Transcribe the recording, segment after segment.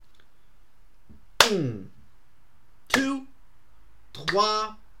1, 2,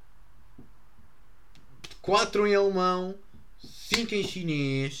 3, 4 em alemão, 5 em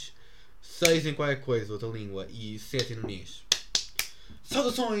chinês, 6 em qualquer coisa, outra língua, e 7 em indonésias.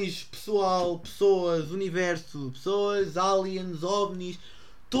 Saudações, pessoal, pessoas, universo, pessoas, aliens, ovnis,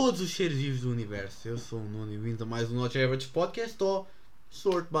 todos os seres vivos do universo. Eu sou o Nuno e bem-vindo a mais um Not Average Podcast, ou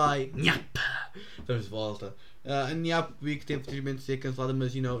Sort by Nhap. Estamos de volta. A Nhap Week teve felizmente de ser cancelada,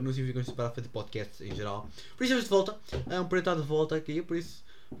 mas não significa que não se para fazer podcasts em geral. Por isso estamos de volta. Um para estar de volta aqui, por isso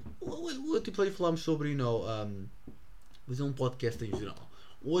o episódio falámos sobre, fazer um podcast em geral.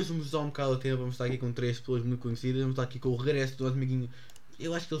 Hoje vamos usar um bocado o tempo, vamos estar aqui com 3 pessoas muito conhecidas, vamos estar aqui com o regresso do nosso amiguinho.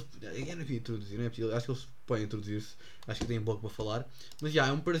 Eu acho que eles. Eu não devia introduzir, não é possível. Acho que eles podem introduzir-se. Acho que têm um pouco para falar. Mas já,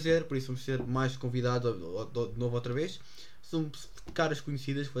 é um prazer, por isso vamos ser mais convidados de novo outra vez. São caras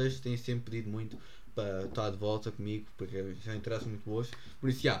conhecidas, que vocês têm sempre pedido muito para estar de volta comigo, porque já interessam muito boas. Por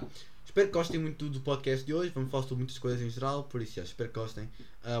isso, já. Espero que gostem muito do podcast de hoje. Vamos falar sobre muitas coisas em geral. Por isso, já. Espero que gostem.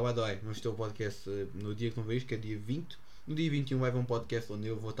 By the way, vamos ter um podcast no dia que não vejo, que é dia 20. No dia 21 vai haver um podcast onde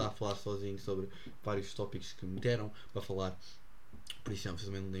eu vou estar a falar sozinho sobre vários tópicos que me deram para falar. Por isso, vocês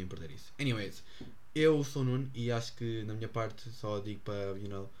também não devem perder isso. Anyways, eu sou o Nuno e acho que na minha parte só digo para,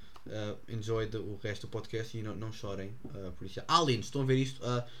 enjoy o resto do podcast e não chorem. Por isso, aliens, estão a ver isto?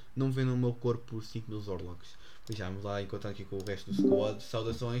 Não vendo o meu corpo por 5 mil Zorlocks. Por isso, vamos lá encontrar aqui com o resto do squad.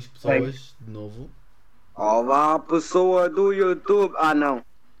 Saudações, pessoas, de novo. Olá, pessoa do YouTube. Não.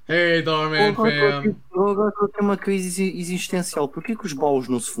 Hey, Dorman, fam! Agora estou a ter uma crise existencial. Porquê que os baús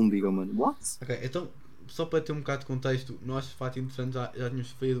não se fundiram, mano? What? Ok, então, só para ter um bocado de contexto, nós, de fato, interessante, já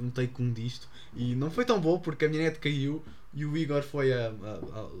tínhamos feito um take 1 disto e não foi tão bom porque a minha net caiu e o Igor foi a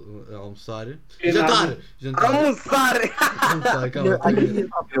almoçar. Jantar! Almoçar! Calma,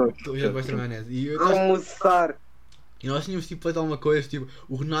 já vais ter maionese. Almoçar! E nós tínhamos tipo feito alguma coisa, tipo,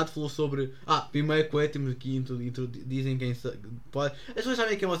 o Renato falou sobre. Primeiro que temos aqui, dizem quem pode. As pessoas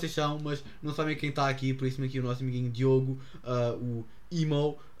sabem quem vocês são, mas não sabem quem está aqui, por isso aqui o nosso amiguinho Diogo, o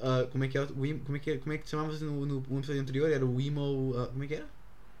Emo, como é que te chamavas no episódio anterior? Era o Emo, como é que era?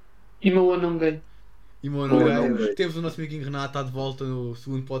 Emo não gay. Temos o nosso amiguinho Renato, está de volta no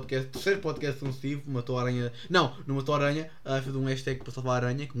segundo podcast, terceiro podcast consecutivo, matou a aranha. Não matou a aranha, fez um hashtag para salvar a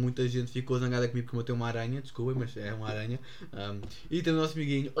aranha, que muita gente ficou zangada comigo porque matei uma aranha, desculpem, mas é uma aranha. E temos o nosso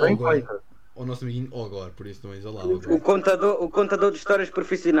amiguinho Ogor, por isso não é isolado. O contador de histórias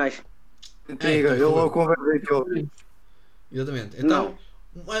profissionais. Eu conversei com ele. Exatamente. Então,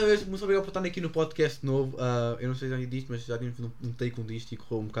 uma vez, muito obrigado por estarem aqui no podcast novo. Eu não sei se já disse, mas já tínhamos um take com disto e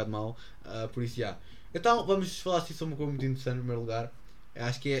correu um bocado mal. Por isso, já. Então, vamos falar assim sobre uma coisa muito interessante em primeiro lugar.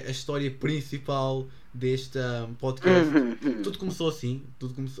 Acho que é a história principal deste podcast. Tudo começou assim.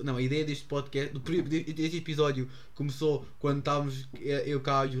 A ideia deste podcast, deste episódio, começou quando estávamos eu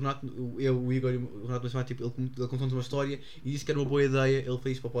cá e o Renato, o Igor e o Renato, tipo, ele contou-nos uma história e disse que era uma boa ideia ele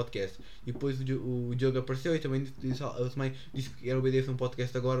fez para o podcast. E depois o Diogo apareceu e também disse que era uma boa ideia fazer um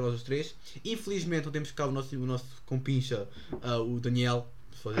podcast agora, nós os três. Infelizmente não temos cá o nosso compincha, o Daniel.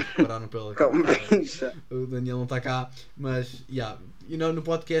 Se vocês repararam o Daniel não está cá, mas no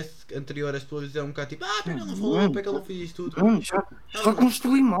podcast anterior as pessoas diziam um bocado tipo, porque ele não falou, porque ele não fez isto tudo. Já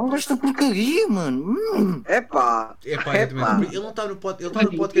construí mal esta porcaria, mano. Epá. Ele não está no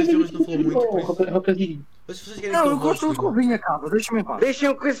podcast, mas não falou muito. Mas se vocês querem eu gosto de ouvir a casa, deixa-me em paz. Deixem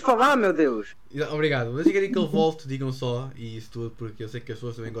o Chris falar, meu Deus. Obrigado, mas se querem que ele volte, digam só, e isso tudo, porque eu sei que as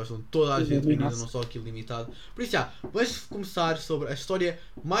pessoas também gostam de toda a gente, não só aquilo limitado. Por isso vamos começar sobre a história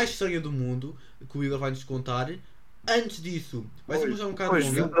mais estranha do mundo, que o Igor vai nos contar. Antes disso, vai ser um bocado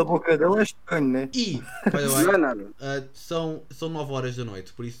longa. A boca dele é estranho, né? E, são 9 horas da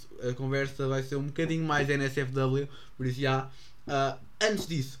noite, por isso a conversa vai ser um bocadinho mais NSFW, por isso antes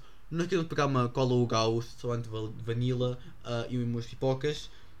disso, nós queremos pegar uma cola ou gajos, salame de vanilla e umas pipocas,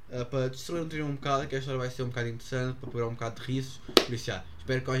 para distrair um bocado, que a história vai ser um bocado interessante, para pegar um bocado de risos, por isso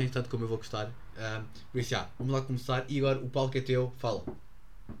espero que gostem tanto como eu vou gostar. Por isso vamos lá começar, e agora o palco é teu, fala.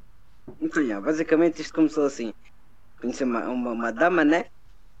 Então, basicamente isto começou assim. Conheci uma dama, né?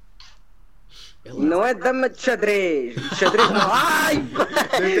 Não é dama de xadrez. De xadrez não. Ai!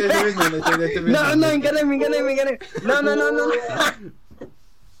 Não, enganei-me. Não.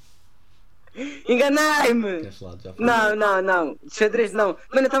 Enganei-me! Não. De xadrez não.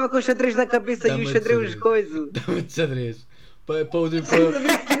 Mano, eu estava com o xadrez na cabeça e o xadrez coisa. Dama de xadrez. Para o tipo.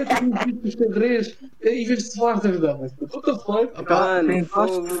 Os xadrez, em vez de falar das damas. What the fuck? Mano,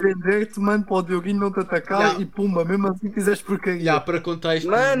 Tentaste fogo. defender-te, mano, para o Dioguinho não te atacar Já. e pumba, mesmo assim fizeste porcaria. Já, para contexto,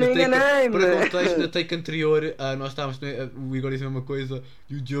 Mano, enganei-me. para contexto, na take anterior, nós estávamos, o Igor disse a mesma coisa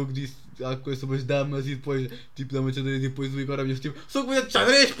e o Diogo disse alguma coisa sobre as damas e depois, tipo, damas de xadrez e depois o Igor a tipo, sou comida de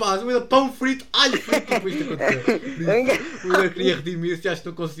xadrez, pá, sou comida de pão frito, alho frito, e depois isto aconteceu. Por isso, o Igor queria redimir-se e acho que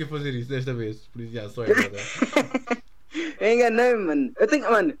não conseguia fazer isso desta vez, por isso já, só é verdade. Eu enganei-me, mano. Eu tenho,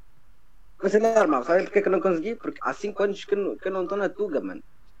 mano. Mas é normal, sabem porque é que eu não consegui? Porque há 5 anos que eu não estou na Tuga, mano.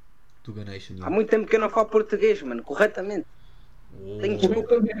 Tuga Nation, Há muito tempo que eu não falo português, mano, corretamente. Tenho que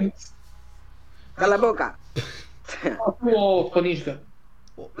desculpa. Cala a boca. Oh, fanisca.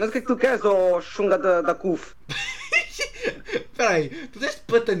 Mas o que é que tu queres, ô chunga da CUF? Espera aí, tu deste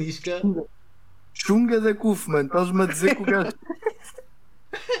patanisca? Chunga da CUF, mano. Estás-me a dizer que o gajo.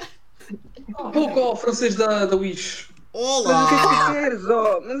 Há pouco ao francês da Wish. Mas o que é que tu Olá! queres,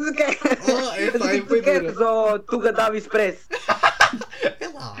 ó? Mas o que é Oh, essa mas o que é aí que foi tu queres, dura. ó Tuga da Express? É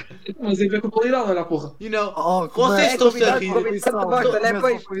lá. Mas tem a ver com a qualidade, olha a porra. You know, Oh, vocês estão-se a convidado, rir. convidado. Bosta, né,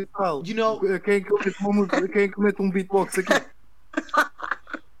 pois? You know, Quem é que mete uma música? Quem é que mete um beatbox aqui?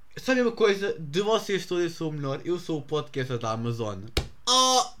 sabe a mesma coisa? De vocês todos eu sou o melhor. Eu sou o podcast da Amazon.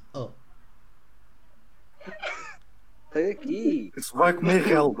 Oh! Sai aqui. Isso vai comer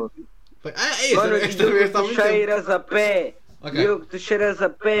relva. Mano, Esta vez está tu muito tempo. cheiras a pé. Ok. Eu, tu cheiras a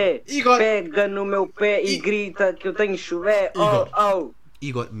pé. Igor. Pega no meu pé e grita que eu tenho chuvé. Igor. Oh.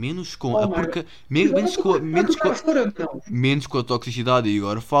 Igor, menos com Oh, a mano. porca. Menos com a toxicidade,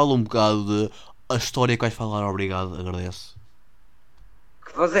 Igor. Fala um bocado de a história que vais falar. Obrigado, agradeço.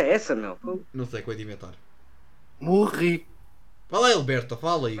 Que voz é essa, meu? Não sei o que vai inventar. Morri. Fala aí, Alberto,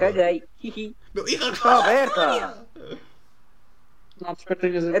 fala, Igor. Caguei. Hihi. Meu, Igor, Está aberta. Não, espero que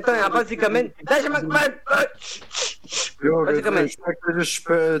tenhas. Então, basicamente. Deixa-me acabar. Diogo, Basicamente. espero que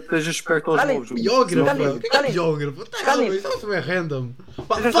estejas esperto aos Cala-te. novos. Biógrafo, Cala-te, o que é cala-te. biógrafo? Tá Cala-te. calma, isso é random.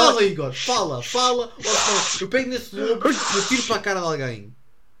 Deixa Fala, só- Igor, fala. Ou senão eu pego nesse lobo e eu tiro para a cara de alguém.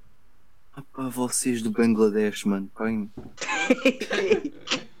 Para vocês do Bangladesh, mano. Bem.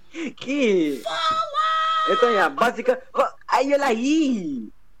 Que? Então, básica. Ai, olha aí.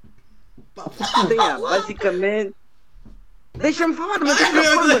 Então, basicamente. Deixa-me falar, mas deixa-me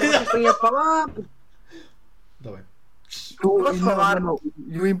falar. Vocês têm a falar. Tá bem. Posso falar?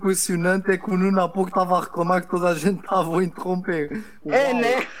 E o impressionante é que o Nuno há pouco estava a reclamar que toda a gente estava a interromper. É, Uau.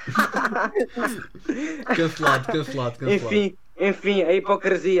 né? Cancelado. Enfim, a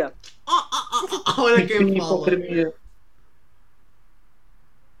hipocrisia. Olha quem fala. Hipocrisia.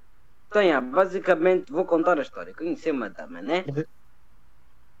 Então, basicamente, vou contar a história. Conheci uma dama, né?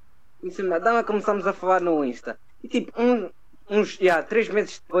 Conheci uma dama, começamos a falar no Insta. E tipo, uns 3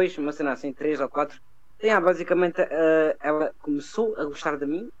 meses depois, uma cena assim, 3 ou 4, basicamente, ela começou a gostar de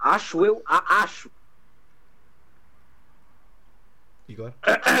mim, acho eu, acho. Igor?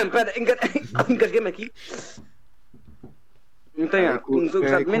 Espera, engasguei-me aqui. Então, começou a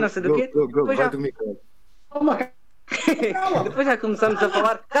gostar de mim, não sei do quê. Depois já, Vai dormir, cara. Toma, depois já começamos a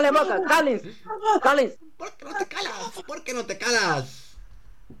falar. Cala a boca, calem-se. Por que não te calas?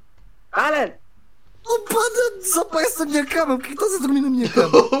 Cala. Oh, pá, desaparece da minha cama. Por que estás a dormir na minha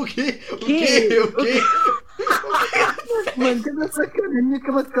cama? O quê? Mano, cadê essa cama? A minha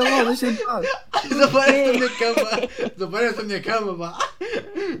cama de calor, deixa-me estar. Desaparece a minha cama, pá.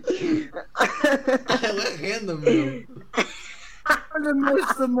 Ela é renda, meu. Olha-me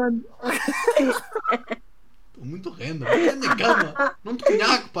esta, mano. Estou muito renda, vai a minha cama. Não te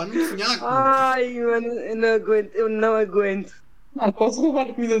conhaco, pá, não te conhaco. Ai, mano, eu não aguento. Não, posso roubar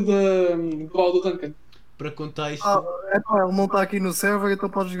a comida do pau do Duncan. Para contexto, Ele não está aqui no server, então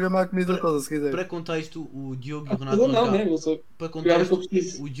podes gramar a comida toda se quiser. para contexto, o Diogo e o Renato Eu estão a não, jogar. né? Eu sou. Para Pegar o que eu contexto,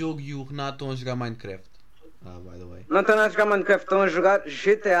 preciso. o Diogo e o Renato estão a jogar Minecraft. By the way. Não estão a jogar Minecraft, estão a jogar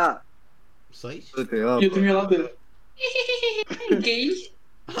GTA. 6? E eu tinha lá dele. Que é isso?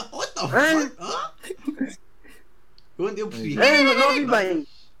 What the fuck? Ah? Eu percebi. Não ouvi bem.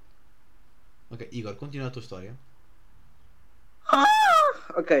 Ok, Igor, continua a tua história.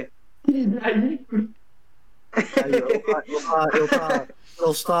 Ok.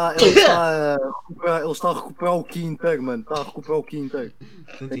 Ele está a recuperar o Ki inteiro, mano. Está a recuperar o Ki inteiro.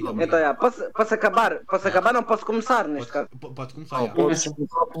 Então, Posso acabar? Posso acabar? Não posso começar neste caso. Pode começar, já. Podes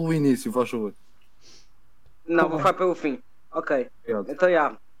começar pelo início, faz favor. Não, vou falar pelo fim. Ok. Obrigado.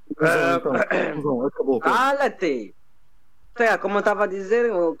 Então, Conclusão, acabou. cala-te! Então, como eu estava a dizer,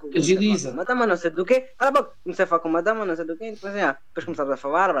 eu comecei a falar Agiliza. com uma dama, não sei do quê. Cala a boca. Comecei a falar com uma dama, não sei do quê. Depois começámos a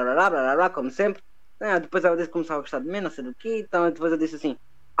falar, blá blá blá blá blá, como sempre. Depois ela disse que começava a gostar de mim, não sei do quê. Então depois eu disse assim,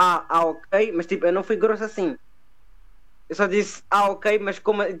 ok. Mas tipo, eu não fui grosso assim. Eu só disse, ok, mas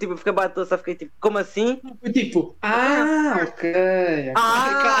como. Tipo, eu fiquei batendo, só fiquei tipo, como assim? Foi tipo, ok.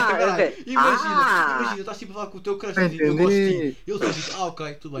 Caralho. Ok. Imagina, estás tipo a falar com o teu crush e diz, eu gosto de ti. Ele só diz,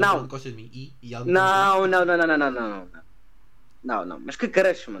 ok, tudo bem, Não. pronto, gostas de mim. E alguém Não, não, não, não, não, não, não, não. Não, não, mas que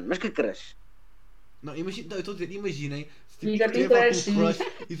crush, mano, mas que crush. Não, imagina, não, eu estou a dizer, imaginem se tipo, Diga estiver a falar com o crush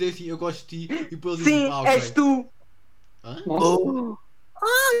e dizer assim, eu gosto de ti, e depois ele diz Sim, tipo, ok. és tu. Hã? Nossa. Oh.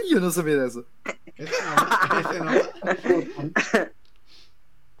 Ai, eu não sabia dessa. Essa é nova, essa é nova.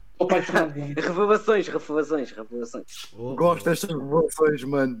 Estou apaixonado. Revelações. Oh, Gosto destas revelações,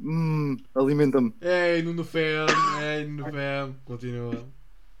 mano. Alimenta-me. Ei, Nuno Fem, continua.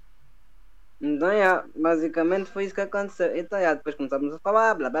 Então, basicamente foi isso que aconteceu. Então, depois começámos a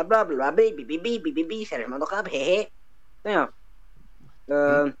falar, blá blá blá blá, bibi, sério, mandou rabo, hehe. Então,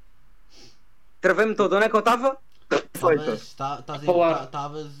 travei-me todo, onde é que eu estava? Estavas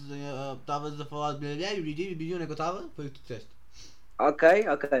a falar de onde é que eu estava? Foi o que tu disseste. Ok.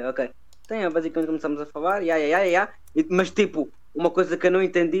 Então, basicamente começamos a falar, mas tipo, uma coisa que eu não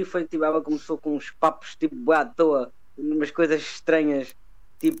entendi foi que tipo, ela começou com uns papos tipo bué à toa, umas coisas estranhas,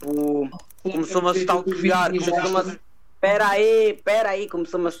 tipo, começou-me a stalkear, Pera aí,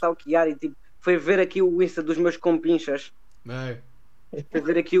 começou-me a stalkear e tipo, foi ver aqui o Insta dos meus compinchas, foi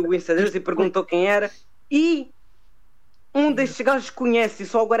ver aqui o Insta deles e perguntou quem era, e um destes gajos conhece, e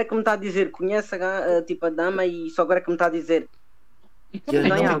só agora é que me está a dizer, conhece tipo a dama e só agora é que me está a dizer.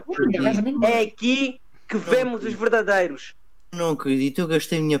 É aqui que vemos os verdadeiros. Não acredito, eu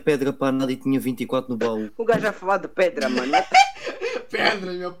gastei a minha pedra para nada e tinha 24 no baú. O gajo a falar de pedra, mano.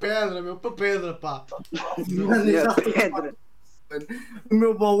 Pedra, pá. Pedra. O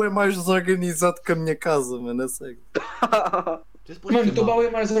meu baú é mais desorganizado que a minha casa, mano, a sério. Mano, o teu baú é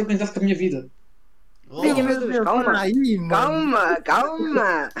mais organizado que a minha vida. Ai, meu Deus, calma. Aí, mano.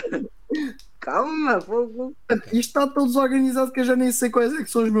 Calma, fogo. Isto está tão desorganizado que eu já nem sei quais é que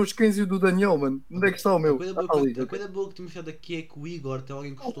são os meus cães e o do Daniel, mano. Onde é que está o meu? A coisa boa que temos achado aqui é que o Igor tem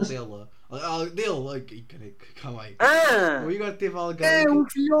alguém que gostou dela. Dele. Ai, calma aí. O Igor teve alguém. É um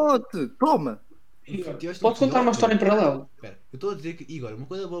filhote! Toma! Podes contar uma história em paralelo? Espera, eu estou a dizer que, Igor, uma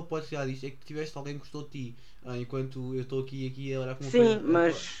coisa boa que podes tirar disto é que tiveste alguém que gostou de ti. Enquanto eu estou aqui a olhar para uma coisa. Sim,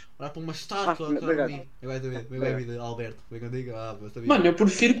 mas. Olhar para uma estátua. Obrigado. Vai ver, Alberto. Foi quando digo, sabia. Mano, eu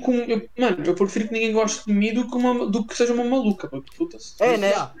prefiro que ninguém goste de mim do que seja uma maluca. Puta-se. É,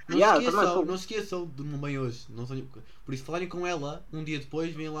 né? Não se esqueçam de um bem hoje. Não sonho... Por isso, falarem com ela um dia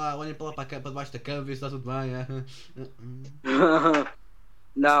depois, vêm lá, olhem para lá para debaixo da cama, ver se está tudo bem.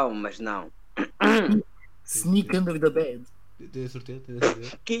 Não, mas não. Sneak under the bed. Tenho certeza?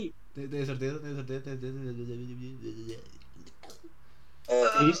 Que? Tenho certeza?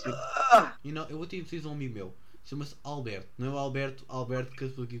 É isso? E não, eu vou ter preciso de um amigo meu. Chama-se Alberto. Não é o Alberto que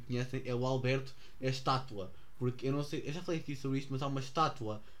as pessoas aqui conhecem, é o Alberto, é a estátua. Porque eu não sei, eu já falei aqui sobre isto, mas há uma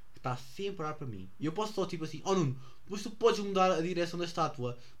estátua que está sempre a olhar para mim. E eu posso só tipo assim, oh Nuno, mas tu podes mudar a direção da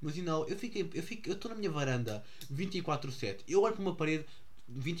estátua. Mas não, eu estou na minha varanda 24/7. Eu olho para uma parede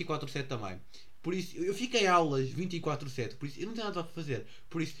 24/7 também. Por isso, eu fico em aulas 24/7, por isso eu não tenho nada para fazer.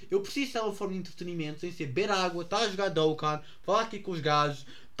 Por isso, eu preciso de uma forma de entretenimento, sem ser beber água, estar a jogar Dokkan, falar aqui com os gajos,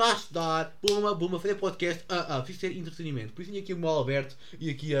 estar a estudar, buma, fazer podcast, preciso ter entretenimento. Por isso tinha aqui o meu Alberto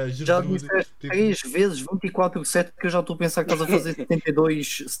e aqui a Gertrude. Já disseste 3 vezes 24/7 porque eu já estou a pensar que estás a fazer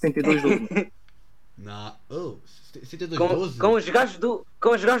 72 12. Não, 72/12? Com os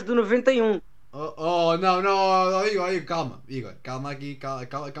gajos do 91. Não, Igor, calma aqui, calma.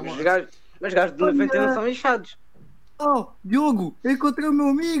 Os gajos do 91 são lixados. Oh, Diogo, eu encontrei o meu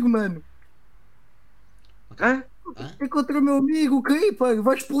amigo, mano. Hã? Encontrei o meu amigo, o Creeper.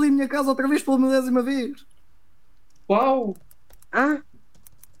 Vai explodir a minha casa outra vez pela 1000ª vez. Uau! Hã?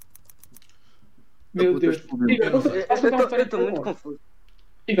 Meu Deus. Eu estou muito confuso.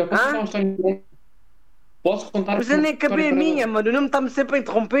 Igor, posso contar uma história? Posso contar? Mas eu nem acabei a minha, mano. Não me está-me sempre a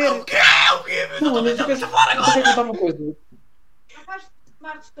interromper. O quê? Não, mas eu quero contar uma coisa.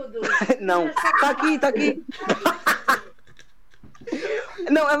 Não, está aqui.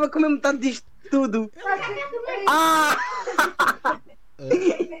 Não, ela comeu metade disto tudo.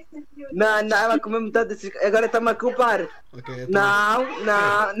 Não, ela comeu metade desses. Agora está-me a culpar. Okay, não.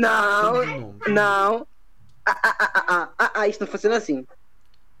 Isto não funciona assim.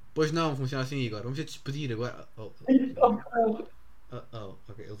 Pois não, funciona assim, Igor. Vamos despedir agora. Ok,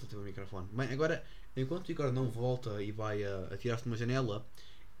 ele teve o microfone. Bem, agora, enquanto o Igor não volta e vai atirar-se de uma janela.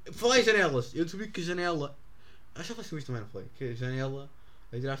 Falei em janelas! Eu descobri que a janela. Acho que eu faço isto também, não foi? Que a janela.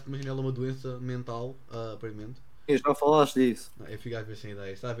 Atirar-se de uma janela é uma doença mental, aparentemente. Eu já falaste disso. Eu fico às vezes sem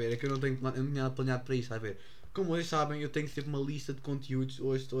ideia, está a ver? É que eu não tenho nada planeado para isto, está a ver? Como vocês sabem, eu tenho sempre uma lista de conteúdos.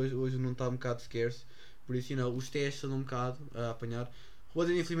 Hoje não está um bocado scarce. Por isso, os testes andam um bocado a apanhar.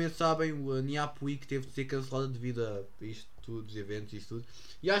 Vocês infelizmente sabem, o NIAP Week teve de ser cancelada devido a isto tudo, os eventos e isso tudo.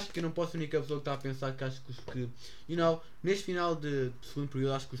 E acho que eu não posso ser a única pessoa que está a pensar que acho que neste final de segundo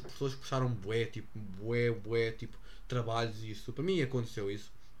período, acho que os professores puxaram bué, tipo, trabalhos e isso. Para mim aconteceu isso.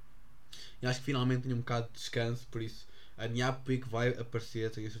 E acho que finalmente tenho um bocado de descanso, por isso a NIAP Week vai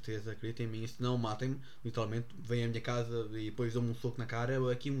aparecer, tenho certeza, acreditem em mim, se não matem-me, literalmente, vêm à minha casa e depois dão-me um soco na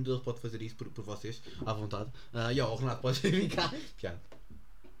cara. Aqui um deles pode fazer isso por vocês, à vontade. O Renato pode vir cá. Piada.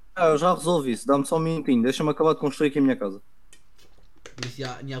 Eu já resolvi isso, dá-me só um minutinho, deixa-me acabar de construir aqui a minha casa. Por isso,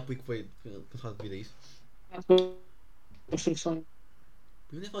 a NIAP Week foi pensado devido a isso. Construção.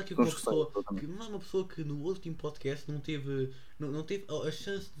 Eu nem falo aqui com uma pessoa que no último podcast não teve a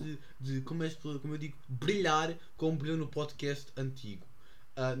chance de como eu digo, brilhar como brilhou no podcast antigo.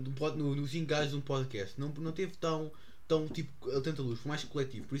 Nos engajos de um podcast. Não teve tão tipo, tanta luz, foi mais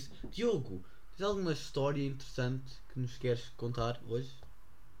coletivo. Por isso, Diogo, tens alguma história interessante que nos queres contar hoje?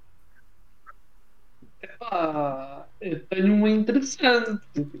 Eu tenho uma interessante.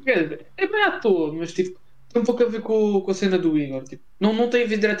 Quer dizer, é bem à toa, mas tipo, tem um pouco a ver com a cena do Igor. Tipo, não tem a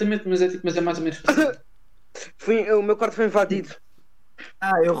ver diretamente, mas é mais ou menos parecido. O meu quarto foi invadido.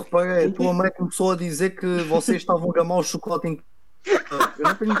 Eu reparei, a tua mãe começou a dizer que vocês estavam a gamar o chocolate em... Eu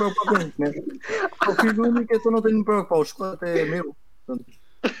não tenho de me preocupar com isso, né? Eu fiz o único, então não tenho de me preocupar, o chocolate é meu.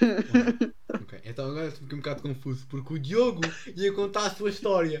 Ok, então agora fiquei um bocado confuso porque o Diogo ia contar a sua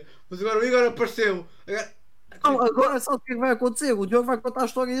história, mas agora o Igor apareceu. Agora sabe o que vai acontecer? O Diogo vai contar a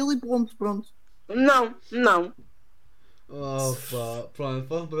história dele e pronto. Não. Opa, pronto,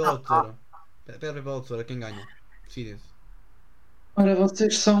 vamos para a altura. Pera para a altura, quem ganha? Decidem-se. Ora,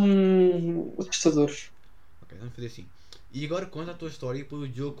 vocês são assustadores. Ok, vamos fazer assim. E agora conta a tua história e depois o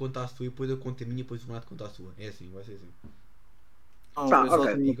Diogo conta a sua e depois eu conto a minha e depois o Renato conta a sua. É assim, vai ser assim. Eu só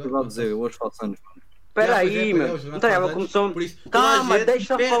ok. tenho uma coisa a dizer, eu hoje faço anos. Espera aí, mano. Então ela começou. Por isso, Calma,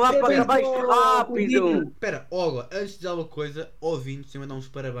 deixa eu falar para pera, acabar isto rápido. Espera, Olga, antes de dizer alguma coisa, ouvintes, eu mandar uns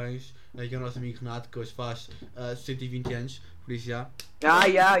parabéns aqui ao nosso amigo Renato, que hoje faz 120 anos, por isso já.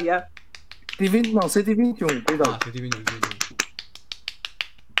 120 não, 121, cuidado. 121.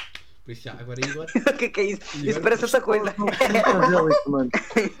 Por isso já, agora Igor. O que é isso? Isso parece outra coisa.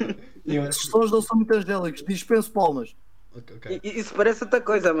 Os sons não são muito angélicos, dispenso palmas. Okay. Isso parece outra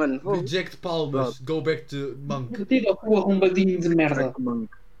coisa, mano. Reject palmas, go back to monk. Tira o arrombadinho de merda.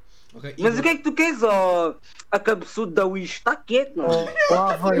 Okay, mas o que é que tu queres, ó? A cabeçudo da Wish? Está quieto, mano.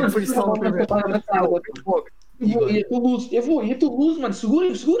 Lá vai, foi só Eu vou, e a tua luz, mano.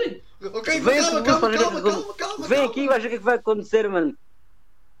 Segurem. Ok, calma. Vem aqui e vais ver o que é que vai acontecer, mano.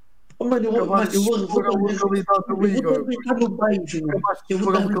 Oh, mano, eu vou localidade do Igor. Eu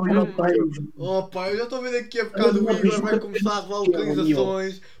vou dar no beijo. Opa, eu já estou vendo aqui a bocado o Igor vai começar a revelar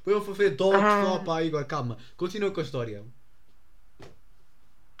localizações. Depois eu vou fazer docs. Opa, Igor, calma. Continua com a história.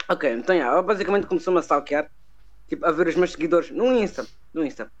 Ok, então ela basicamente começou-me a stalkear. Tipo, a ver os meus seguidores no Insta.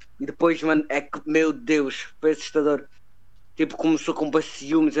 E depois, mano, é que, meu Deus, foi assustador. Tipo, começou com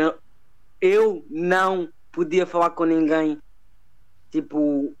ciúmes. Eu não podia falar com ninguém.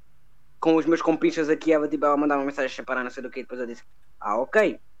 Tipo, com os meus compinchas aqui, ela mandava uma mensagem separada, não sei do que. Depois eu disse,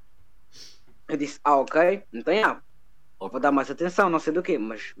 ok. Eu disse, ok. Então, vou dar mais atenção, não sei do que.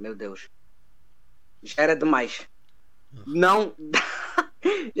 Mas, meu Deus, já era demais. Não.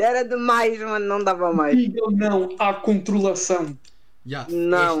 Já era demais, mano, não dava mais. Diga não à controlação.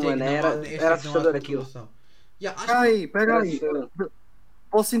 Não, mano, era assustador aquilo. Pera aí.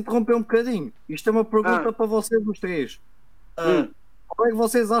 Posso interromper um bocadinho? Isto é uma pergunta para vocês os três. Qual é que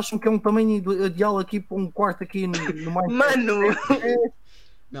vocês acham que é um tamanho ideal aqui para um quarto aqui no mais? Mano!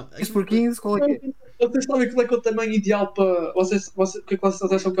 15 por 15, qual é que é? Vocês sabem qual é que é o tamanho ideal para... O que é que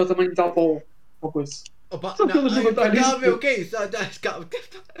vocês acham que é o tamanho ideal para o coisa? Opa, só pelos comentários. Calma, o que é isso? Calma.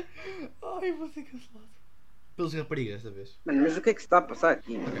 Ai, vou ser cancelado. Pelos raparigas desta vez. Mano, mas o que é que se está a passar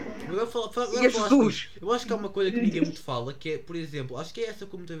aqui? Okay. Eu acho que há uma coisa que ninguém muito fala, que é, por exemplo, acho que é essa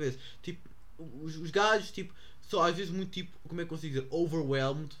como muitas vezes. Tipo, os gajos, tipo, só às vezes muito tipo, como é que consigo dizer?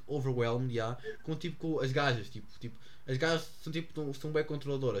 Overwhelmed, com as gajas, tipo, as gajas são bem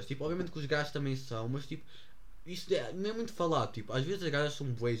controladoras. Tipo, obviamente que os gajos também são, mas tipo, isso não é muito falado, tipo, às vezes as gajas são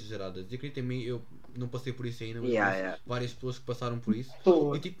bem exageradas. E acredito em mim, eu não passei por isso ainda, mas várias pessoas que passaram por isso.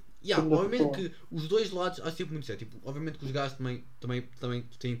 E tipo, obviamente que os dois lados há sempre muito certo. Tipo, obviamente que os gajos também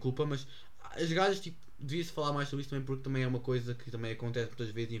têm culpa, mas as gajas, tipo, devia-se falar mais sobre isso também, porque também é uma coisa que também acontece muitas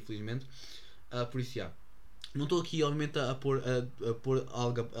vezes, infelizmente. Por isso, Não estou aqui, obviamente, a pôr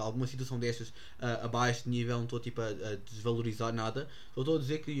alguma situação destas abaixo de nível, não estou tipo, a desvalorizar nada. Só estou a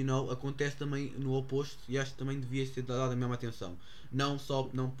dizer que, acontece também no oposto e acho que também devia ser dada a mesma atenção. Não,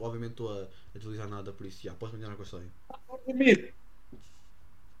 obviamente, estou a desvalorizar nada por isso. Posso continuar com a história?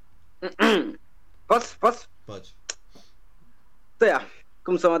 Posso? Podes. Então,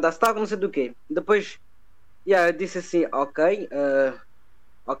 começou a dar start, não sei do quê. Depois, eu disse assim, ok,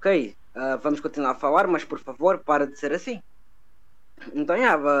 vamos continuar a falar, mas por favor, para de ser assim. Então,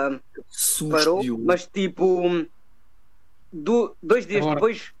 parou, mas tipo, 2 dias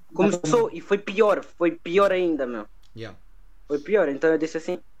depois começou e foi pior ainda, meu. Foi pior, então eu disse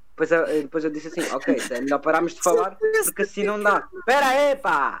assim, depois eu disse assim, ok, é melhor pararmos de falar, porque assim não dá. Espera aí,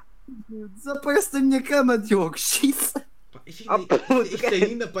 pá! Desaparece da minha cama, Diogo, isso ainda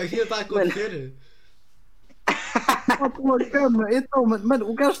está a acontecer. Uma cama. Então, mano,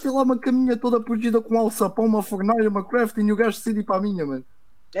 o gajo tem lá uma caminha toda protegida com alçapão, uma fornalha, uma crafting e o gajo decide ir para a minha, mano.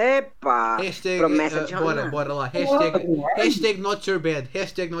 Epá! Promessa de bora lá. Hashtag not your bad.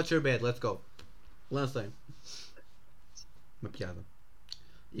 Hashtag not your bad. Let's go. Lancei. Uma piada.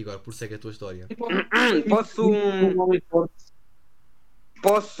 E agora, prossegue a tua história.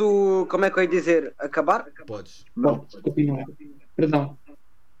 Posso, como é que eu ia dizer, acabar? Podes. Não, continua. Perdão.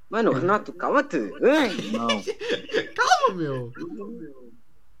 Mano, Renato, calma-te. Não. Calma, meu.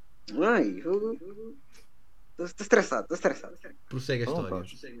 Ai, estou estressado. Prossegue a história.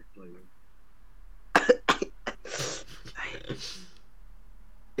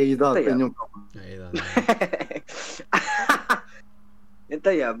 É a idade, tenho. É a idade.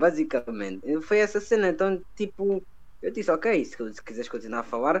 Então, basicamente, foi essa cena. Então, tipo, eu disse, ok, se quiseres continuar a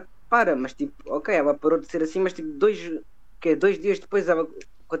falar, para. Mas, tipo, ok, ela parou de ser assim, mas, tipo, 2 dias depois ela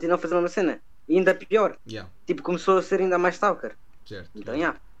continuou a fazer uma cena. E ainda pior. Tipo, começou a ser ainda mais stalker. Certo. Então,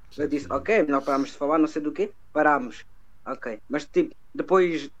 eu disse, ok, não parámos de falar, não sei do quê. Parámos. Ok. Mas, tipo,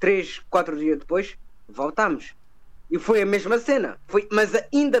 depois, 3, 4 dias depois, voltámos. E foi a mesma cena. Mas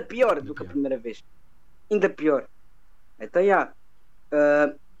ainda pior do que a primeira vez. Ainda pior. Então,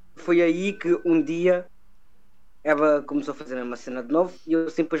 foi aí que um dia ela começou a fazer a mesma cena de novo e eu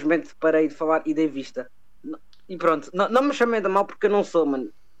simplesmente parei de falar e dei vista. E pronto, não me chamei de mal porque eu não sou,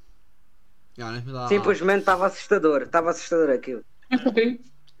 mano. Simplesmente estava assustador aquilo.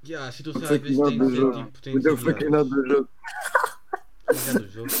 A situação às vezes tem de ser tipo. Tem de ser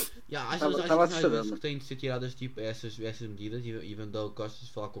que têm de ser tiradas tipo, essas medidas e Vandal gostas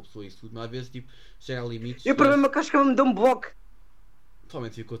de falar com a pessoa e isso tudo, mas às vezes tipo, chega a limites. E o problema é que acho que ela me deu um bloco.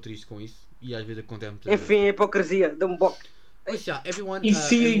 Provavelmente ficou triste com isso e às vezes acontece muito. Enfim, a hipocrisia, deu um bloco.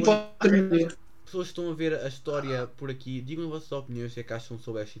 Pessoas que estão a ver a história por aqui, digam as vossas opiniões, o que é que acham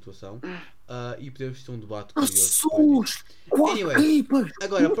sobre esta situação e podemos ter um debate curioso. Anyway,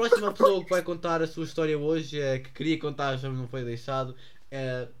 agora a próxima pessoa que vai contar a sua história hoje, que queria contar, já não foi deixado.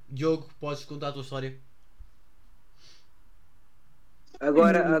 Diogo, podes contar a tua história?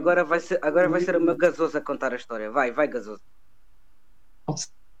 Agora vai ser o meu gasoso a contar a história. Vai, gasoso.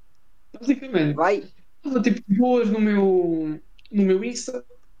 Basicamente, vai. Estava tipo boas no meu Insta.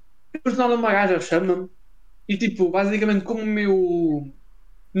 Depois nada, uma gaja chama-me e tipo, basicamente como o meu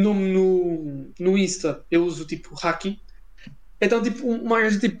nome no Insta eu uso tipo Haki, então tipo uma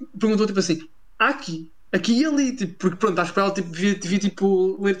gaja tipo, perguntou tipo assim, aqui e ali, tipo, porque pronto, acho que ela tipo, devia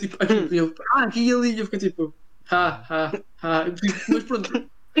tipo ler tipo aqui e eu, aqui e ali, e eu fiquei tipo, mas pronto,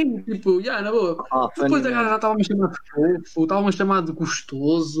 tipo, na boa. Depois a gaja já estava-me a chamar de fofo, estava-me a chamar de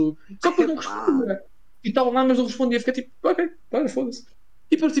gostoso, só que eu não respondia. E estava lá, mas não respondia, fiquei tipo, ok, foda-se.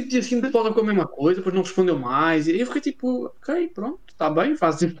 E depois tipo, dia seguinte volta com a mesma coisa, depois não respondeu mais. E eu fiquei tipo, ok, pronto, está bem,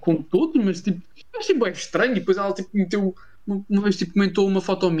 faz tipo com tudo, mas tipo, achei bem estranho. E depois ela tipo meteu, uma vez tipo comentou uma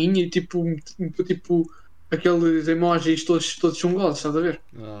foto minha e tipo, meteu tipo aqueles emojis todos chungosos, estás a ver?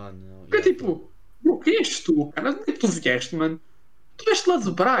 Não. Fiquei tipo, o que és tu, cara? Onde é que tu vieste, mano? Tu vieste lá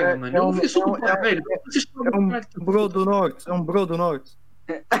de Braga, mano. Eu sou do Braga. É um bro do norte, é um bro do norte.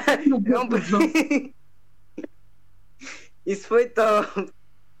 Isso foi top.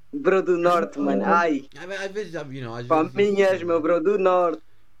 Bro do norte, mano. Ai. Às vezes, Palminhas, meu bro do norte.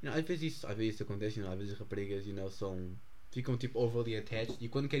 Às vezes isso acontece, às vezes as raparigas, ficam tipo overly attached e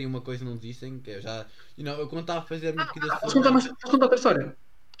quando querem uma coisa não desistem, que eu já, eu quando estava a fazer a minha pequena posso contar a tua história?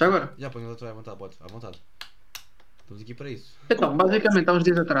 Já agora? Já põe a tua vontade, podes, à vontade. Estamos aqui para isso. Então, basicamente, há uns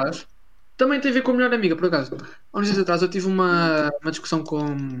dias atrás, também tem a ver com a melhor amiga, por acaso. Há uns dias atrás eu tive uma discussão com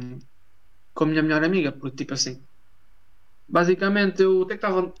a minha melhor amiga, porque tipo assim, basicamente eu até que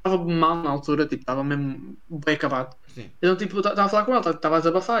estava mal na altura, tipo, estava mesmo bem acabado. Sim. Então tipo, estava a falar com ela, estava a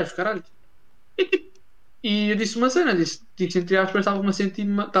desabafar, caralho. E eu disse uma cena, disse entre aspas, estava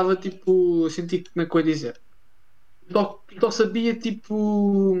tipo, a sentir, como é que eu ia dizer? Só sabia,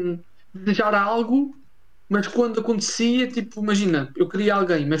 tipo, desejar algo, mas quando acontecia, tipo, imagina, eu queria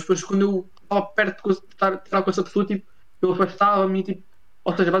alguém, mas depois quando eu estava perto de estar com essa pessoa, tipo, eu afastava-me, tipo,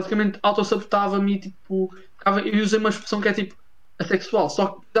 ou seja, basicamente autossabotava-me, tipo, eu usei uma expressão que é tipo assexual, só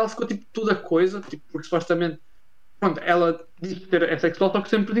que ela ficou tipo toda coisa, tipo, porque supostamente, pronto, ela disse que é sexual, só que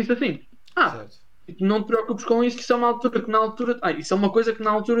sempre disse assim, tipo, não te preocupes com isso, que isso é uma altura que na altura, isso é uma coisa que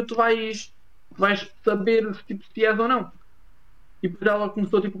na altura tu vais saber tipo, se és ou não. E depois ela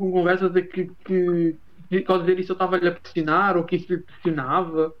começou tipo, com conversas a dizer que ao dizer isso eu estava-lhe a pressionar ou que isso lhe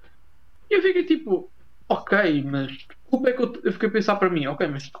pressionava. E eu fiquei tipo, ok, mas que culpa é que eu fiquei a pensar para mim, ok,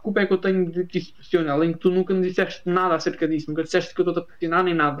 mas que culpa é que eu tenho de que isso pressiona, além que tu nunca me disseste nada acerca disso, nunca disseste que eu estou a pressionar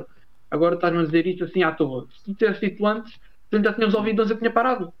nem nada. Agora estás-me a dizer isso assim à toa. Se tu tivesse dito antes, então já tínhamos ouvido antes eu tinha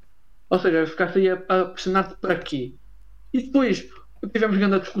parado. Ou seja, ficaste aí a pressionar-te para quê? E depois tivemos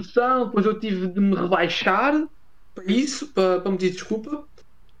grande discussão, depois eu tive de me rebaixar para isso, para me pedir desculpa.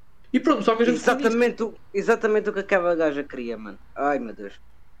 E pronto, só que a gente exatamente o que aquela gaja queria, mano. Ai meu Deus.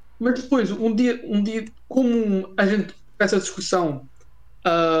 Mas depois, um dia como a gente essa discussão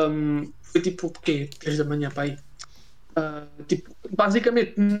foi tipo o quê? 3 da manhã para aí. Tipo,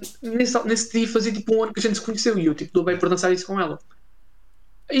 basicamente, nesse dia fazia tipo um ano que a gente se conheceu e eu tipo, dou bem por dançar isso com ela.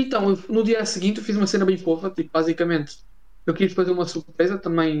 Então, no dia seguinte, eu fiz uma cena bem fofa, tipo, basicamente, eu quis fazer uma surpresa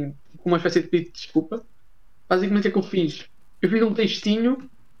também, com uma espécie de pedido de desculpa. Basicamente, o que é que eu fiz? Eu fiz um textinho,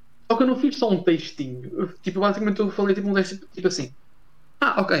 só que eu não fiz só um textinho. Tipo, basicamente, eu falei tipo um texto tipo assim.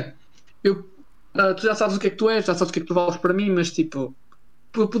 Ok. Eu, tu já sabes o que é que tu és, já sabes o que é que tu vales para mim, mas tipo,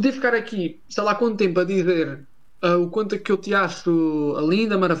 por poder ficar aqui, sei lá quanto tempo a dizer o quanto é que eu te acho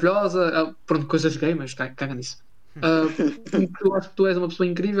linda, maravilhosa, pronto, coisas gay, mas caga nisso. Eu acho que tu és uma pessoa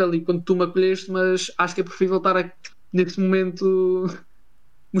incrível e quando tu me acolheste, mas acho que é preferível estar aqui, neste momento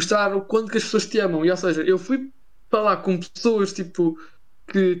mostrar o quanto que as pessoas te amam. E ou seja, eu fui falar com pessoas tipo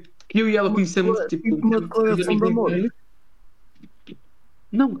que eu e ela conhecemos, tipo, uma declaração de amor.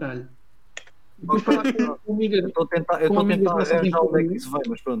 Não, caralho. Vou falar com amigas. Eu estou a tentar arranjar onde é que isso vai,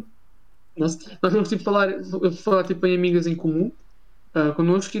 mas pronto. Nós vamos tipo, falar tipo, em amigas em comum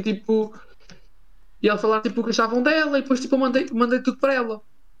connosco e tipo. E ela falar tipo o que achavam dela e depois tipo, eu mandei tudo para ela.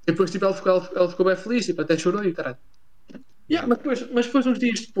 E depois tipo, ela ficou bem feliz, tipo, até chorou e caralho. Mas depois, uns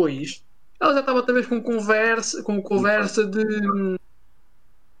dias depois, ela já estava outra vez com conversa de.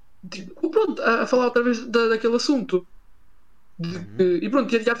 Tipo, pronto, a falar outra vez daquele assunto. E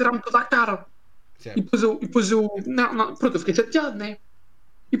pronto, ia tirar-me toda a cara. Certo. E depois eu. Não, pronto, eu fiquei chateado, né?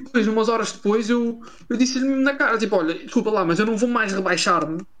 E depois, umas horas depois, eu disse-lhe na cara: tipo, olha, desculpa lá, mas eu não vou mais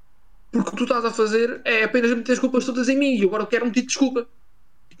rebaixar-me porque o que tu estás a fazer é apenas meter as culpas todas em mim e agora eu quero um pedido de desculpa.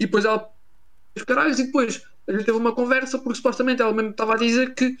 E depois ela. Os caralhos, e depois a gente teve uma conversa porque supostamente ela mesmo estava a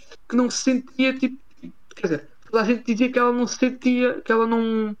dizer que não se sentia tipo. Quer dizer, toda a gente dizia que ela não se sentia, que ela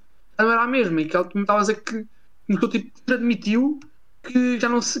não era a mesma e que ela me estava a dizer que tipo, admitiu que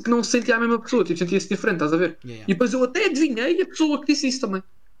não se sentia a mesma pessoa, tipo, sentia-se diferente, estás a ver? Yeah. E depois eu até adivinhei a pessoa que disse isso também.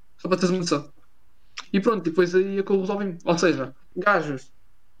 Só para teres uma noção. E pronto, depois aí é que eu resolvi. Ou seja, gajos.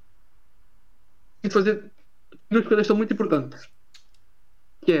 E fazer duas coisas são muito importantes.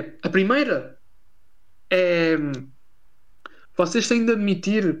 Que é, a primeira é vocês têm de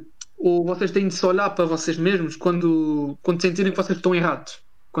admitir ou vocês têm de se olhar para vocês mesmos quando sentirem que vocês estão errados.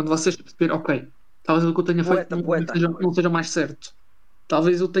 Quando vocês perceberem, ok, talvez o que eu tenha feito não seja mais certo.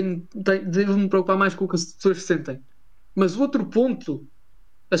 Talvez eu devo me preocupar mais com o que as pessoas sentem. Mas o outro ponto,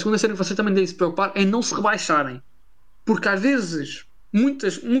 a segunda cena que vocês também devem se preocupar é não se rebaixarem. Porque às vezes,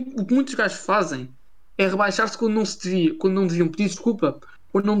 o que muitos gajos fazem é rebaixar-se quando não se devia, quando não deviam pedir desculpa,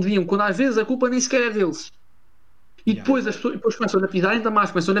 quando às vezes a culpa nem sequer é deles. E depois as pessoas começam a pisar ainda mais,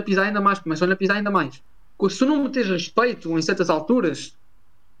 começam a pisar ainda mais. Se tu não meteres respeito em certas alturas,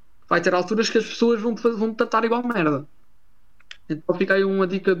 vai ter alturas que as pessoas vão te tratar igual merda. Então fica aí uma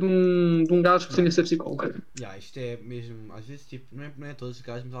dica de um gajo que seja ser psicólogo. Isto é mesmo, às vezes tipo, não é todos os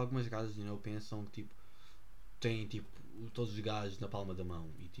gajos, mas algumas gajas pensam que tipo têm tipo todos os gajos na palma da mão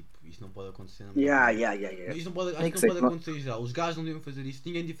e tipo, isto não pode acontecer na Isto não pode, acho que não pode acontecer em geral. Os gajos não devem fazer isso,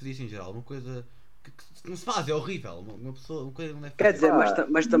 ninguém deve fazer isso em geral. Uma coisa que não se faz, é horrível. Uma coisa não deve fazer. Quer dizer,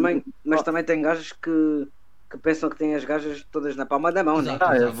 mas também tem gajos que pensam que têm as gajas todas na palma da mão, né?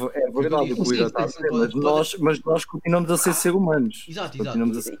 É verdade, mas nós continuamos a ser seres humanos. Exato.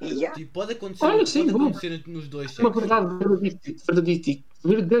 Tipo, pode acontecer nos dois sexos. Uma verdade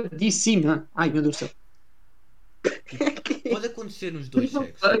verdadeíssima. Ai, meu Deus do céu. Tipo, pode acontecer nos dois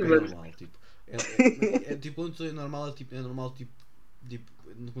sexos, é normal. Tipo, tipo, quando é normal, é normal tipo, tipo,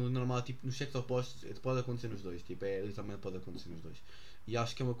 no normal, tipo, nos sexos opostos pode acontecer nos dois, tipo, literalmente pode acontecer nos dois. E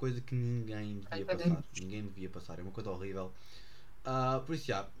acho que é uma coisa que ninguém devia passar, é uma coisa horrível. Por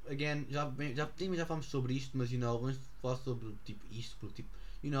isso, again, já falamos sobre isto, mas, vamos falar sobre, tipo, isto, porque, tipo,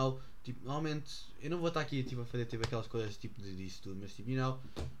 tipo, normalmente, eu não vou estar aqui, tipo, a fazer, tipo, aquelas coisas, tipo, disso tudo, mas, tipo,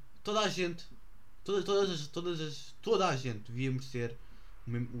 toda a gente, toda a gente devia merecer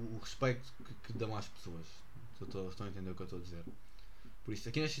o respeito que dão às pessoas. Estão a entender o que eu estou a dizer? Por isso,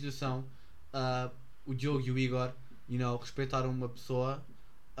 aqui nesta situação, o Diogo e o Igor, respeitaram uma pessoa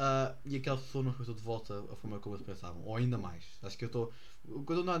e aquela pessoa não respeitou de volta a forma como eles pensavam, ou ainda mais. Acho que o que eu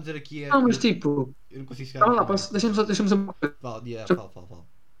estou a dizer aqui é. Não, mas tipo. Eu não consigo chegar. Lá, deixa-me dizer uma coisa. Fala.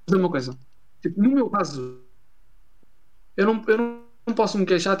 Dizer uma coisa. Tipo, no meu caso, eu não posso me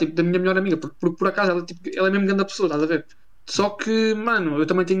queixar tipo, da minha melhor amiga, porque por acaso ela é mesmo grande pessoa, estás a ver? Só que, mano, eu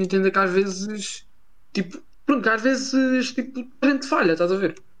também tenho de entender que às vezes, tipo, pronto, que às vezes, tipo, a gente falha, estás a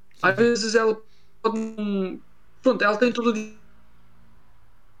ver? Às vezes ela pode. Pronto, ela tem todo o dia.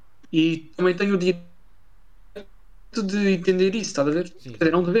 E também tem o direito de entender isso, estás a ver? Sim. Quer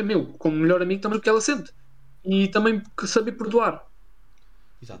dizer, não de ver meu, como melhor amigo, também o que ela sente. E também saber perdoar.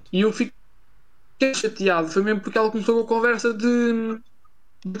 Exato. E eu fico chateado, foi mesmo porque ela começou com a conversa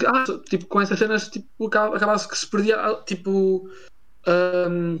tipo, com essas cenas, tipo, acabasse que se perdia, tipo,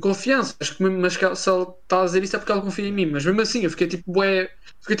 confiança. Mas que se ela está a dizer isso é porque ela confia em mim. Mas mesmo assim, eu fiquei tipo,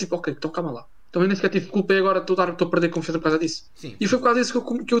 ok, então calma lá. Então nem sequer tive culpa e agora estou a perder confiança por causa disso. Sim. E foi por causa disso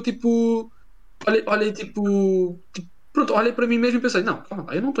que eu tipo, olhei tipo, pronto, olhei para mim mesmo e pensei, não, calma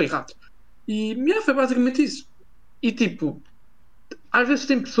lá, eu não estou errado. E foi basicamente isso. E tipo, às vezes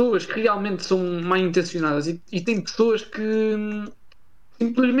tem pessoas que realmente são mal intencionadas e tem pessoas que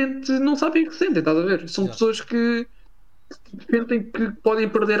simplesmente não sabem o que sentem, estás a ver? São pessoas que sentem que podem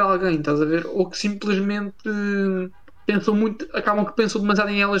perder alguém, estás a ver? Ou que simplesmente pensam muito, acabam que pensam demasiado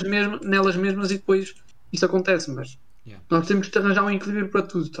em nelas mesmas e depois isso acontece, mas nós temos de arranjar um equilíbrio para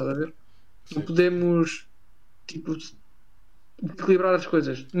tudo, estás a ver? Não podemos tipo equilibrar as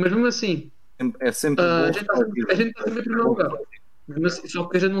coisas, mas mesmo assim é sempre a gente está sempre em primeiro lugar. Mas, só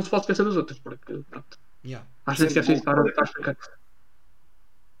que a gente não se pode esquecer dos outros, porque pronto. Acho que é preciso estar a ficar.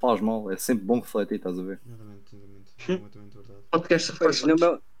 Faz mal, é sempre bom refletir, estás a ver? Exatamente. Verdade. Podcast pois,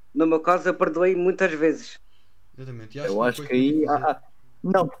 no meu caso eu perdoei muitas vezes. Exatamente. Eu acho que aí.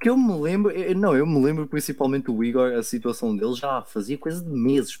 Não, porque eu me lembro principalmente do Igor, a situação dele já fazia coisa de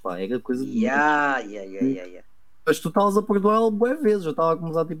meses, pá, era coisa de meses. Mas tu estavas a perdoá-lo boas vezes, eu estava a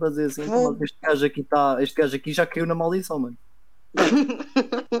começar tipo, a dizer assim, mas este gajo aqui já caiu na maldição, mano.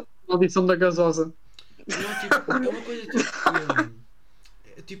 Maldição da gasosa. Não, tipo, é uma coisa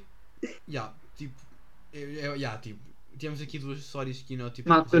tipo, temos aqui duas histórias que tipo,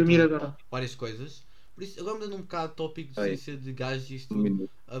 várias coisas. Por isso, agora mudando um bocado de tópico de ciência de gajos e isto tudo,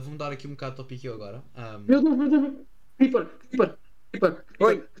 vou mudar aqui um bocado de tópico eu agora. Meu Deus, Creeper.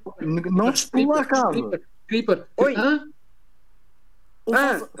 Oi. Não expula a casa. Creeper. Oi.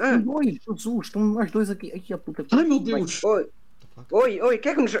 Jesus, estão nós dois aqui. Ai meu Deus. Oi,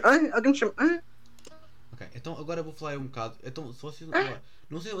 quer que me chame? Alguém me chama? Ok, então agora vou falar um bocado. Então, se vocês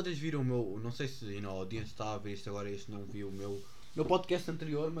não sei se vocês viram o meu. Não sei se a audiência está a ver isto agora, este não viu o meu podcast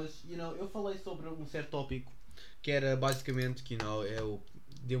anterior, mas eu falei sobre um certo tópico que era basicamente que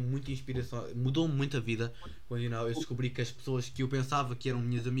deu muita inspiração, mudou-me muito a vida quando eu descobri que as pessoas que eu pensava que eram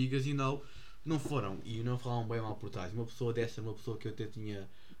minhas amigas não foram e não falavam bem mal por trás. Uma pessoa dessa, uma pessoa que eu até tinha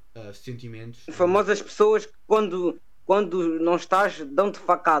sentimentos. Famosas pessoas que quando não estás dão-te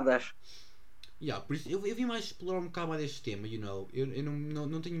facadas. Por isso eu vim mais explorar um bocado mais deste tema, eu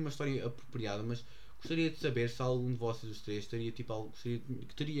não tenho uma história apropriada, mas gostaria de saber se algum de vocês os três teria tipo algo,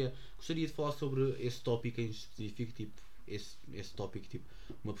 gostaria de falar sobre esse tópico em específico, tipo esse tópico, tipo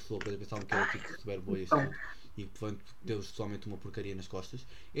uma pessoa que pensava que era tipo super boa e que deu somente uma porcaria nas costas.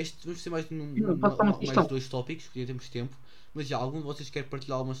 Vamos ser mais mais dois tópicos, porque temos tempo. Mas algum de vocês quer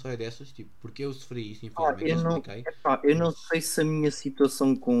partilhar alguma história dessas? Tipo, porque eu sofri isso, infelizmente. Eu não sei se a minha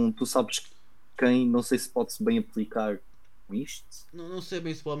situação com tu sabes quem, não sei se pode-se bem aplicar isto. Não sei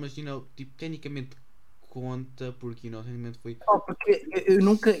bem se pode, mas tipo, tecnicamente conta, porque tecnicamente foi. Porque eu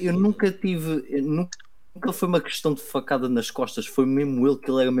nunca tive. Nunca foi uma questão de facada nas costas, foi mesmo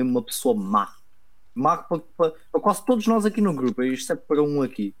ele era mesmo uma pessoa má. Má para quase todos nós aqui no grupo, exceto para um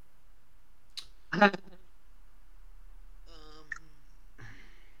aqui.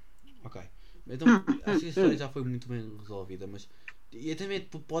 Ok, então acho que a história já foi muito bem resolvida, mas e também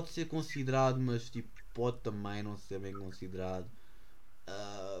pode ser considerado, mas tipo, pode também não ser bem considerado.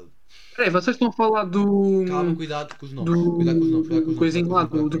 Vocês estão a falar do. Calma, cuidado com os nomes. Cuidado com os nomes. Coisinho lá,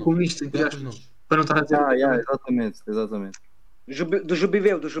 do comunista. Cuidado com os nomes. Para não estar a dizer. Exatamente. Do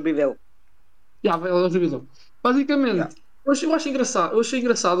Jubivel. Ela jubilou. Basicamente, eu achei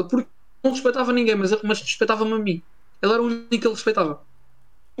engraçado porque não respeitava ninguém, mas respeitava-me a mim. Ele era o único que ele respeitava.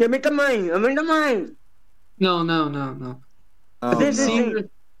 E a mim também. Não. Sim.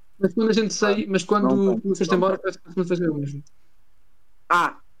 Mas quando a gente saiu, mas quando foste embora, parece que não fez o mesmo.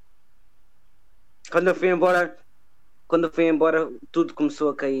 Quando eu fui embora, tudo começou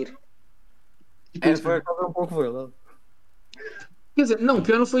a cair. Foi um pouco verdade. Quer dizer, não, o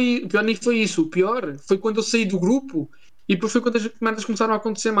pior nem foi isso. O pior foi quando eu saí do grupo e depois foi quando as merdas começaram a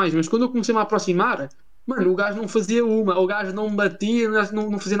acontecer mais. Mas quando eu comecei a me aproximar, mano, o gajo não fazia o gajo não me batia,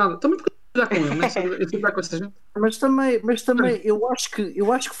 não fazia nada. Também porque eu com ele, né? Eu fui dar com essa gente. Mas também eu acho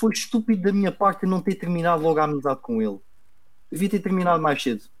que foi estúpido da minha parte não ter terminado logo a amizade com ele. Devia ter terminado mais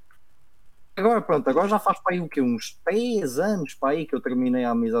cedo. Agora já faz para aí o quê? Uns 3 anos para aí que eu terminei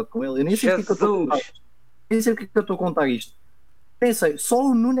a amizade com ele. Eu nem sei o que eu estou a contar isto. Pensei, só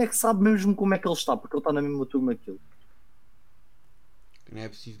o Nuno é que sabe mesmo como é que ele está, porque ele está na mesma turma que ele. Não é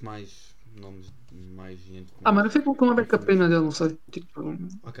preciso mais nomes, mais gente. Mas eu fico com uma beca pena dele, não sei. Tipo...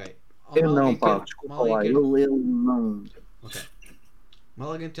 Ok. Eu não, pá, desculpa lá, ele não. Ok. Mas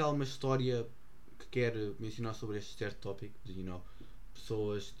alguém tem alguma história que quer mencionar sobre este certo tópico de,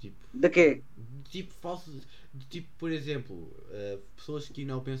 pessoas tipo. De quê? Tipo falsos. Tipo, por exemplo, pessoas que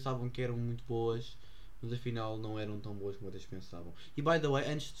não pensavam que eram muito boas, mas afinal não eram tão boas como outras pensavam. E by the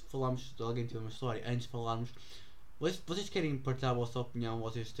way, antes de falarmos de alguém ter uma história, antes de falarmos, vocês querem partilhar a vossa opinião,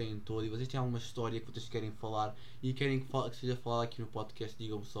 vocês têm todo, e vocês têm alguma história que vocês querem falar e querem que seja falada aqui no podcast,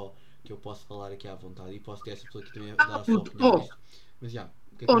 digam-me só que eu posso falar aqui à vontade e posso ter essa pessoa aqui também a dar a sua opinião nisto. Mas já.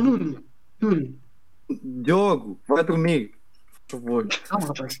 Nuno. Diogo, vai dormir. Por favor. Calma,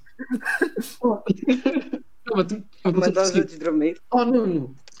 rapaz. Mandar os outros dormir.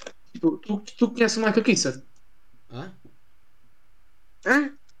 Nuno. Tu conheces o Michael Kister? Hã?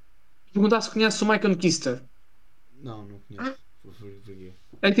 Perguntar se conheces o Michael Kister. Não conheço. Porquê?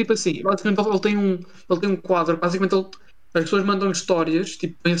 É tipo assim, basicamente ele tem um quadro, basicamente as pessoas mandam histórias,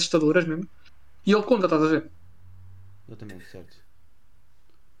 tipo bem assustadoras mesmo, e ele conta, estás a ver? Exatamente, certo.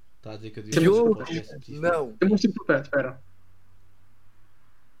 Está a dizer que eu disse não. É muito tipo perto, espera.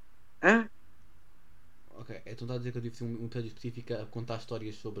 Ok, então está a dizer que eu disse um episódio específico a contar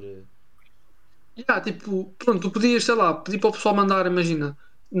histórias sobre. Tipo, pronto, tu podias, sei lá, pedir para o pessoal mandar, imagina,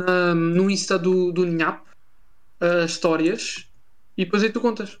 no Insta do NHAP histórias e depois aí tu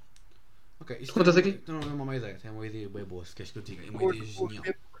contas. Ok, isto contas aqui? Não é uma má ideia, é uma ideia bem boa, se queres que eu diga. É uma ideia genial.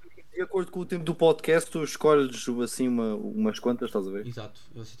 De acordo com o tempo do podcast, tu escolhes assim umas quantas, estás a ver? Exato,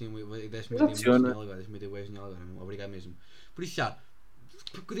 você tem uma ideia genial agora, obrigado mesmo. Por isso já,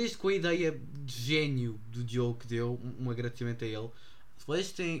 porque desde com a ideia de gênio do Diogo que deu, um agradecimento a ele. Se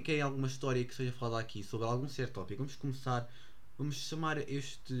vocês querem alguma história que seja falada aqui sobre algum certo tópico, vamos chamar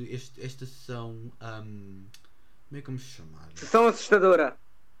esta sessão. Como é que vamos chamar? Sessão assustadora.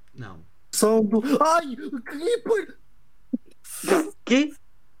 Não. Sessão do. Ai! Creeper!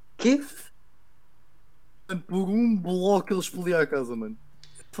 Que? Por um bloco ele explodia a casa, mano.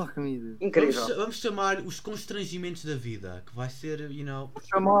 Fuck me. Incrível. Vamos chamar os constrangimentos da vida, que vai ser,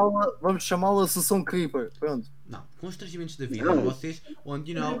 Vamos chamá-la sessão Creeper. Pronto. Não, constrangimentos da vida. Vocês,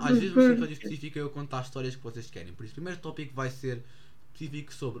 onde, às vezes um episódio específico eu contar as histórias que vocês querem. Por isso, o primeiro tópico vai ser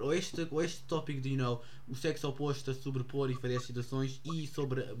específico sobre este tópico de, o sexo oposto a sobrepor e várias situações e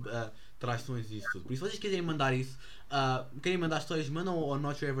sobre traições e isso tudo. Por isso, se vocês quiserem mandar isso, querem mandar histórias, mandam ao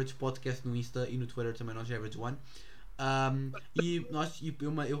Not Your Average Podcast no Insta e no Twitter também, Not Your Average One.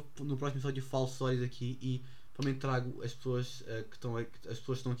 Eu no próximo episódio falo histórias aqui e também trago as pessoas que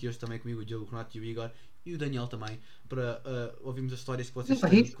estão aqui hoje também comigo, o Diogo, o Renato e o Igor e o Daniel também, para ouvirmos as histórias que vocês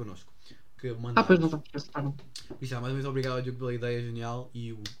têm connosco. Que Pois não. Isso, mais uma vez obrigado, Diogo, pela ideia genial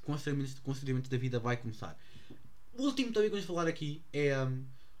e o constrangimento da vida vai começar. O último tópico que vamos falar aqui é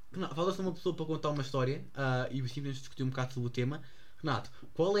fala-se de uma pessoa para contar uma história e simplesmente discutir um bocado sobre o tema. Renato,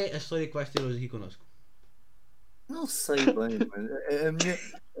 qual é a história que vais ter hoje aqui connosco? Não sei bem, mano. A minha...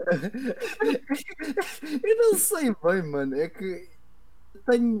 Eu não sei bem, mano. É que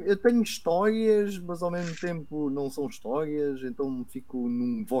eu tenho histórias, mas ao mesmo tempo não são histórias, então fico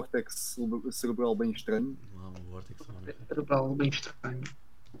num vórtex cerebral bem estranho. Não, um vórtex cerebral bem estranho.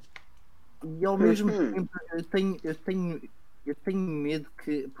 E ao mesmo tempo eu tenho medo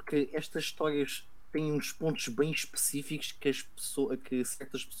porque estas histórias têm uns pontos bem específicos que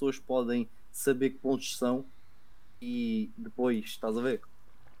certas pessoas podem saber que pontos são. E depois, estás a ver?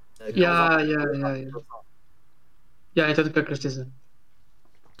 Então o que é que queres dizer?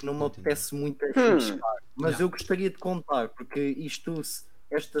 Não me apetece muito arriscar, mas eu gostaria de contar, porque isto,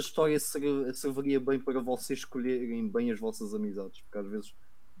 esta história serviria bem para vocês escolherem bem as vossas amizades, porque às vezes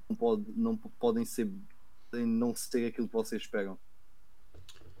não podem não ser aquilo que vocês esperam.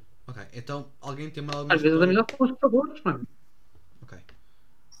 Ok, então alguém tem mais alguma Às vezes a história? amizade são os favores, mano. Ok.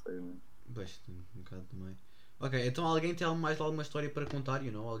 Sei, mano. Pois, um bocado também. Ok, então alguém tem mais alguma história para contar,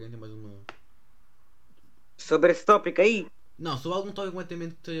 you know? Alguém tem mais uma... Sobre esse tópico aí. Não, só algum tópico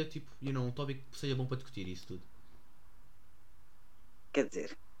completamente que seja tipo, you know, um tópico que seja bom para discutir isso tudo. Quer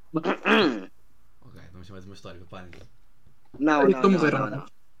dizer. Ok, vamos ter mais uma história, parem. Não. Morreram.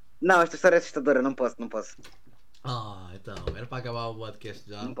 Não, esta história é assustadora, não posso. Ah, então, era para acabar o podcast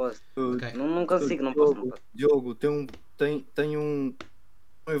já. Não posso. Ok. Não consigo, não posso. Diogo, tem um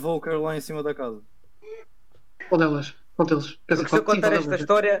evoker lá em cima da casa. Qual deles? Porque se eu contar esta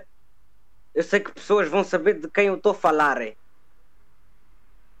história, eu sei que pessoas vão saber de quem eu estou a falar.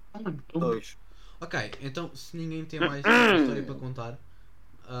 Dois. Ok, então se ninguém tem mais uma história para contar,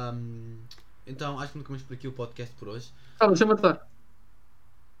 então acho que ficamos por aqui o podcast por hoje. Deixa-me matar.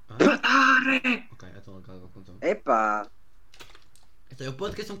 Ok, então acaba contando. Epá. Então, o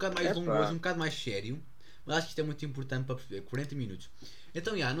podcast é um bocado mais longo hoje, um bocado mais sério, mas acho que isto é muito importante para perceber. 40 minutos.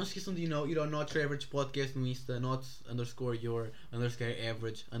 Então, não se esqueçam de ir ao Not Your Average Podcast no Insta,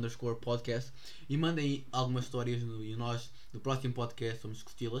 not_your_average_podcast, e mandem algumas histórias e nós, no próximo podcast, vamos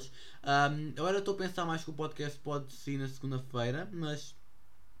discuti-las. Agora estou a pensar mais que o podcast pode sair na segunda-feira, mas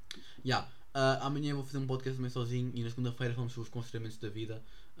amanhã vou fazer um podcast também sozinho e na segunda-feira vamos sobre os consideramentos da vida,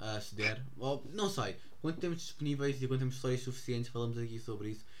 se der. Ou, não sei, quando temos disponíveis e quando temos histórias suficientes, falamos aqui sobre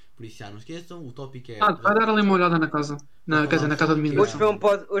isso. Por isso, não esqueçam, o tópico é... vai dar ali uma olhada na casa. Na casa de mim. Hoje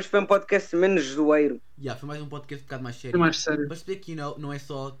foi um podcast menos zoeiro. Foi mais um podcast um bocado mais sério. Foi mais sério. Mas perceber que não é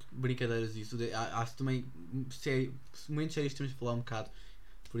só brincadeiras e isso. Há também momentos sérios que temos de falar um bocado.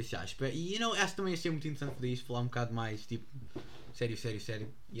 Por isso, espero. E acho que também achei muito interessante poder falar um bocado mais, tipo, sério.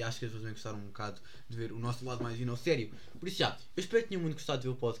 E acho que as pessoas também gostaram um bocado de ver o nosso lado mais sério. Por isso, eu espero que tenham muito gostado de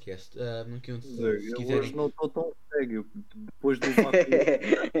ver o podcast. Se quiserem. Hoje não estou tão sério. Depois do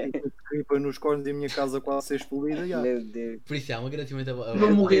clipa nos cornos da minha casa quase ser explodida. Meu Deus. Por isso, um agradecimento a... Eu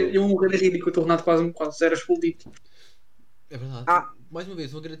vou morrer de rir que eu estou Renato quase zero explodido. É verdade. Mais uma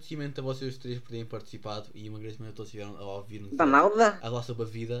vez, um agradecimento a vocês três por terem participado e um agradecimento a todos que estiveram a ouvir-nos a falar sobre a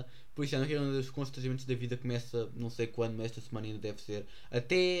vida. Por isso, não quero que os constrangimentos da vida começa, não sei quando, mas esta semana ainda deve ser.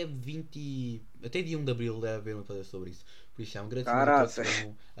 Até dia 1 de Abril deve haver uma coisa sobre isso. Por isso, um agradecimento a todos que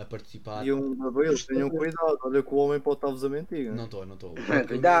estão a participar. Dia 1 de Abril, tenham cuidado, olha que o homem pode estar-vos a mentir. Não estou.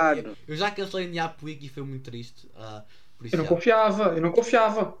 Cuidado. Eu já cancelei em Apuig e foi muito triste. Por isso, eu não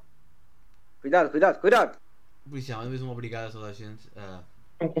confiava. Cuidado. Por isso, mais uma vez, obrigado a toda a gente.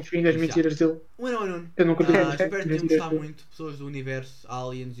 Não confio nas mentiras dele. Eu não confio. Espero que tenham gostado muito. Pessoas do universo,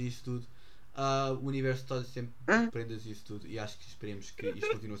 aliens e isso tudo. O universo está sempre prendas e isso tudo. E acho que esperemos que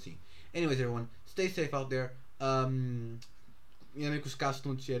isto continue assim. Anyways, everyone, stay safe out there. Ainda bem que os casos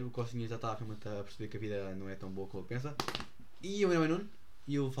estão a descer. O Cocinha já está a perceber que a vida não é tão boa como ele pensa. E o meu nome é Nuno.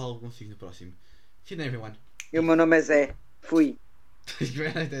 E eu falo consigo no próximo. See you then, everyone. E o meu nome é Zé. Fui.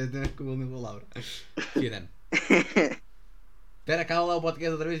 Com o meu palavra. See you then. Espera, acaba lá o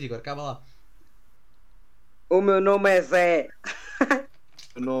podcast outra vez, Igor. Acaba lá. O meu nome é Zé.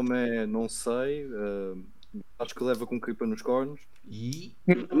 O nome é não sei. Acho que leva com creeper nos cornos.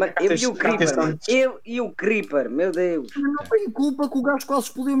 Eu e o Creeper, meu Deus. Eu não tenho culpa que o gajo quase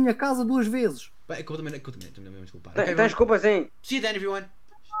explodiu a minha casa 2 vezes. Eu também me desculpar. Tens culpa sim. See you then, everyone.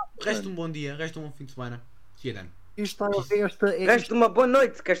 Resta um bom dia, resta um bom fim de semana. See you then. Resta uma boa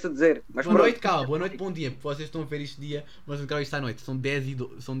noite, queres tu dizer? Mas boa noite, calma, boa noite, bom dia, porque vocês estão a ver este dia, mas não quero isto à noite, são 10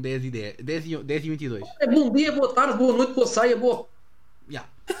 e 22. É bom dia, boa tarde, boa noite, boa saia, boa.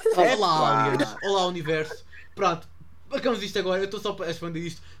 Olá, aliens, olá universo. Pronto, acabamos isto agora, eu estou só a expandir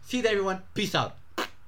isto. See you everyone, peace out.